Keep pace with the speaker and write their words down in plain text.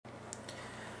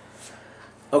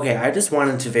Okay, I just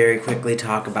wanted to very quickly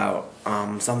talk about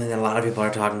something that a lot of people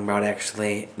are talking about,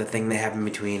 actually. The thing that happened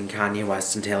between Kanye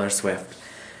West and Taylor Swift.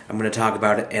 I'm going to talk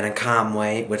about it in a calm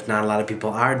way, which not a lot of people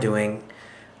are doing.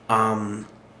 I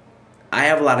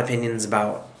have a lot of opinions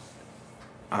about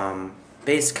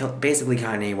basically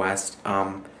Kanye West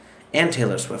and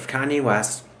Taylor Swift. Kanye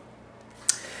West,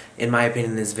 in my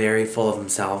opinion, is very full of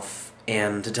himself.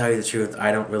 And to tell you the truth,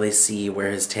 I don't really see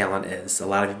where his talent is. A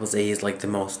lot of people say he's like the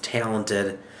most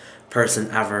talented person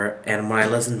ever. And when I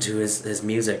listen to his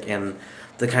music and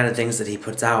the kind of things that he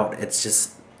puts out, it's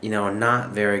just,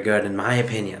 not very good in my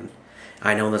opinion.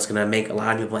 I know that's going to make a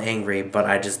lot of people angry, but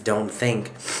I just don't think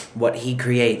what he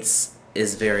creates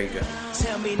is very good.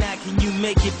 Tell me now, can you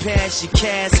make it past your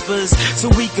Caspers so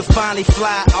we can finally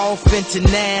fly off into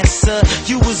NASA?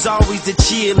 You was always the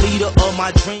cheerleader of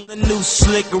my dream. The new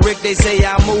slick Rick, they say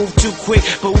I move too quick,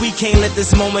 but we can't let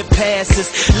this moment pass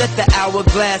us. Let the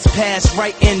hourglass pass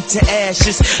right into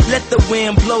ashes. Let the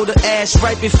wind blow the ash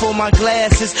right before my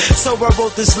glasses. So I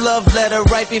wrote this love letter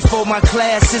right before my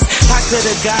classes. I could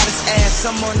have got his ass,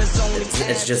 someone is only.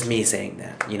 It's just me saying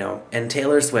that, And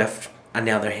Taylor Swift, on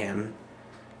the other hand,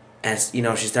 as she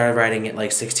started writing at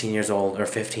like 16 years old or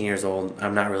 15 years old.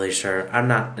 I'm not really sure. I'm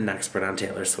not an expert on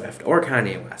Taylor Swift or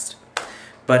Kanye West.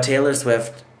 But Taylor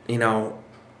Swift,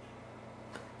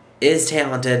 is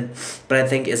talented, but I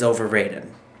think is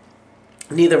overrated.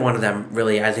 Neither one of them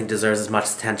really, I think, deserves as much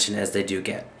attention as they do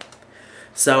get.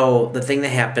 So the thing that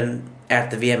happened at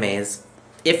the VMAs,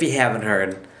 if you haven't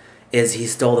heard, is he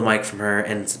stole the mic from her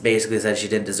and basically said she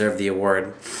didn't deserve the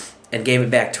award and gave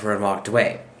it back to her and walked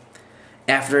away.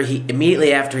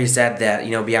 Immediately after he said that,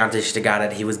 Beyonce should have got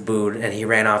it, he was booed and he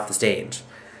ran off the stage.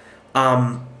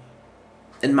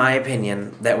 In my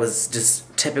opinion, that was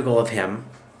just typical of him.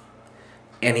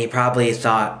 And he probably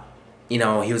thought, he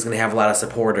was going to have a lot of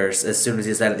supporters as soon as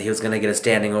he said it, he was going to get a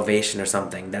standing ovation or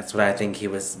something. That's what I think he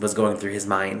was going through his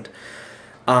mind.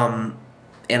 And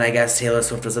I guess Taylor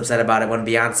Swift was upset about it when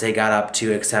Beyonce got up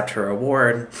to accept her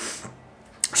award.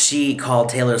 She called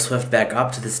Taylor Swift back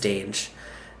up to the stage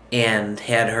and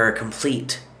had her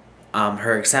complete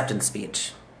her acceptance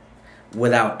speech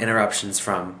without interruptions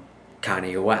from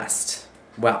Kanye West.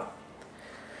 Well,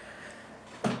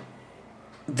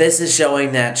 this is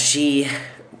showing that she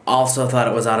also thought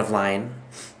it was out of line.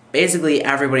 Basically,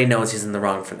 everybody knows he's in the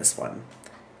wrong for this one.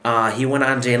 He went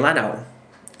on Jay Leno.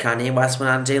 Kanye West went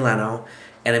on Jay Leno,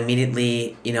 and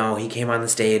immediately, he came on the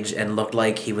stage and looked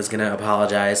like he was going to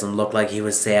apologize and looked like he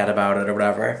was sad about it or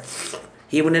whatever.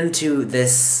 He went into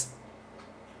this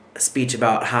speech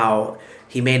about how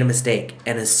he made a mistake,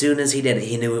 and as soon as he did it,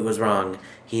 he knew it was wrong.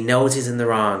 He knows he's in the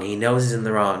wrong. He knows he's in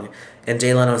the wrong. And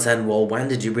Jay Leno said, well, when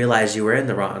did you realize you were in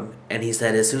the wrong? And he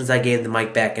said, as soon as I gave the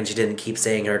mic back and she didn't keep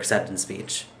saying her acceptance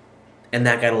speech. And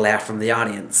that got a laugh from the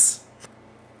audience.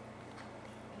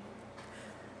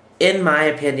 In my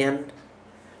opinion,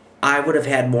 I would have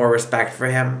had more respect for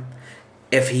him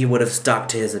if he would have stuck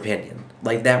to his opinion.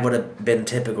 Like, that would have been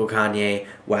typical Kanye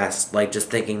West, like,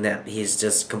 just thinking that he's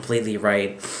just completely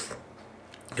right,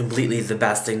 completely the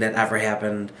best thing that ever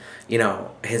happened.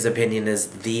 His opinion is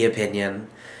the opinion.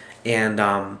 And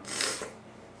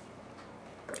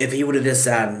if he would have just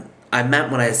said, I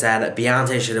meant when I said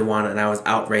Beyonce should have won and I was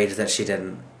outraged that she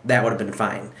didn't, that would have been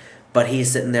fine. But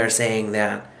he's sitting there saying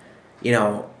that,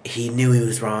 he knew he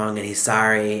was wrong and he's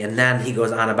sorry. And then he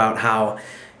goes on about how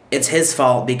it's his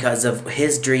fault because of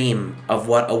his dream of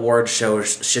what award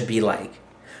shows should be like.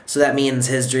 So that means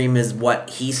his dream is what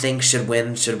he thinks should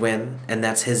win, and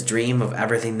that's his dream of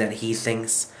everything that he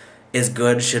thinks is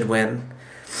good should win.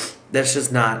 That's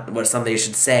just not what somebody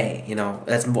should say,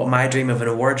 That's what my dream of an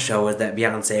award show is, that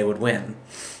Beyonce would win.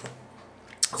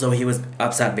 So he was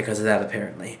upset because of that,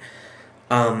 apparently.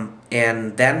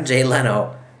 And then Jay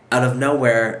Leno, out of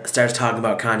nowhere, starts talking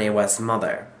about Kanye West's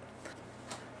mother,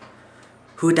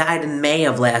 who died in May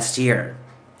of last year,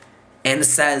 and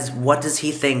says, what does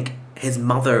he think his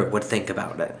mother would think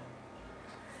about it?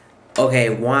 Okay,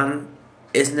 one,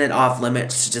 isn't it off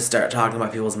limits to just start talking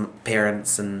about people's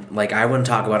parents? And, I wouldn't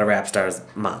talk about a rap star's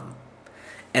mom.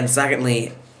 And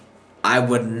secondly, I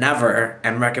would never,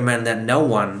 and recommend that no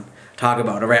one, talk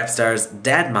about a rap star's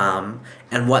dead mom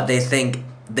and what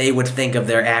they would think of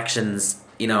their actions,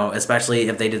 especially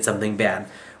if they did something bad.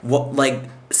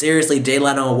 Seriously, Jay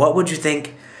Leno, what would you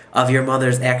think of your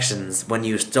mother's actions when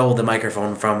you stole the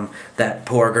microphone from that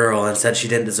poor girl and said she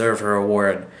didn't deserve her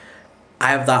award?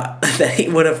 I thought that he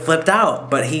would have flipped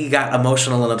out, but he got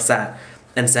emotional and upset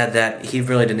and said that he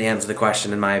really didn't answer the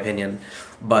question, in my opinion.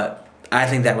 But I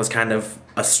think that was kind of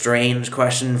a strange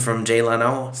question from Jay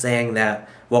Leno, saying that,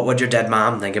 what would your dead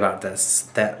mom think about this?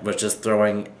 That was just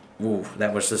throwing ooh,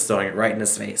 that was just throwing it right in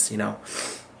his face, you know.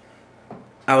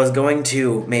 I was going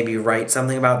to maybe write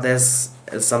something about this.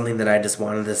 It's something that I just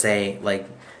wanted to say, like,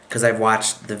 because I've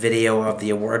watched the video of the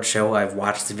award show, I've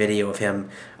watched the video of him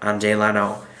on Jay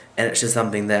Leno, and it's just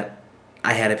something that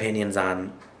I had opinions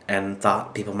on and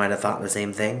thought people might have thought the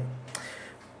same thing.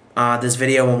 This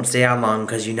video won't stay on long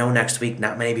because you know next week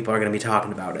not many people are going to be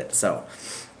talking about it. So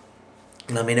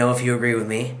let me know if you agree with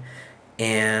me,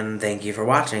 and thank you for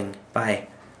watching. Bye.